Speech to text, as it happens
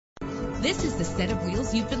This is the set of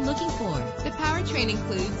wheels you've been looking for. The powertrain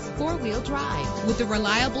includes four-wheel drive with a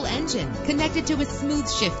reliable engine connected to a smooth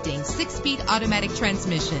shifting 6-speed automatic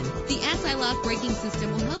transmission. The anti-lock braking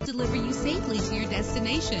system will help deliver you safely to your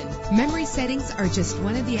destination. Memory settings are just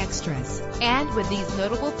one of the extras. And with these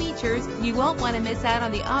notable features, you won't want to miss out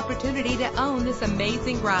on the opportunity to own this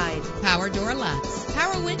amazing ride. Power door locks,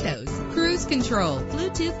 power windows, cruise control,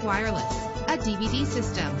 Bluetooth wireless, a DVD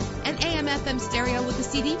system, an AM/FM stereo with a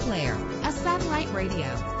CD player, a satellite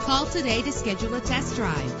radio. Call today to schedule a test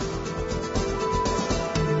drive.